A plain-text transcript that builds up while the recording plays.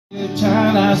Good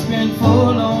time I spent 4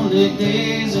 lonely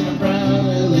days in a brown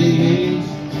LA.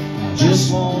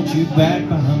 Just want you back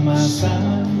by my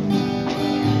side.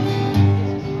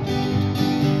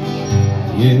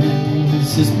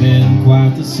 Yes, it's been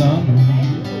quite the summer.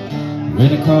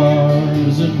 Rental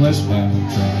cars and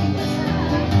westbound trains.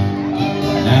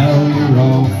 Now you're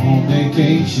off on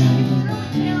vacation.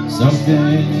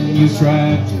 Something you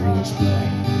tried to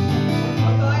explain.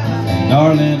 And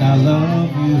darling, I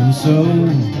love you so.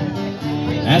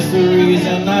 That's the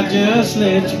reason I just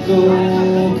let you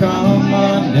go. Come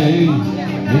Monday,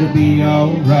 it'll be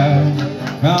alright.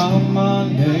 Come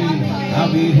Monday,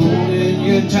 I'll be holding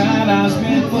you tight. I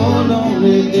spent 4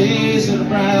 lonely days in a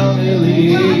brown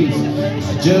LA.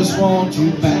 I just want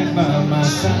you back by my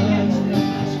side.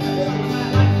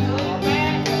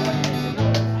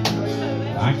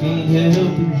 I can't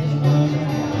help it,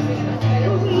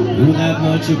 you're that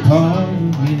much a part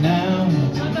of me now.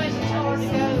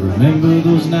 Remember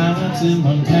those nights in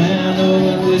Montana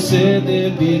when we said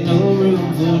there'd be no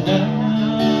room for doubt.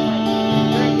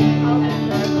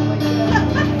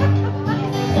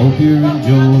 Hope you're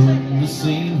enjoying the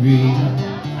scenery.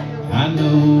 I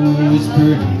know it's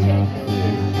pretty out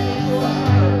there.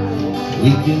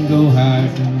 We can go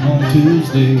hiking on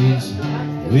Tuesdays.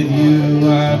 With you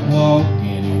I'd walk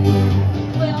anywhere.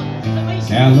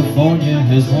 California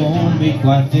has worn me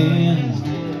quite thin.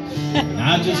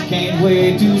 I just can't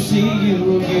wait to see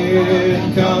you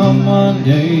again. Come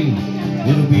Monday,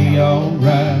 it'll be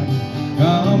alright.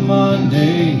 Come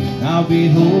Monday, I'll be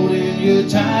holding you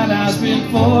tight. I spent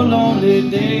 4 lonely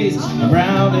days in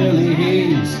brown LA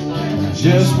haze. I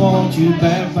just want you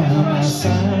back by my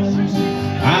side.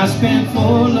 I spent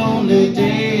 4 lonely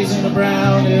days in a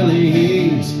brown LA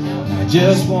haze. I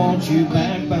just want you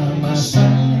back by my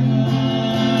side.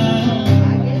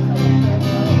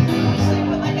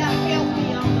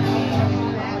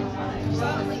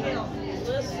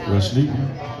 Russ.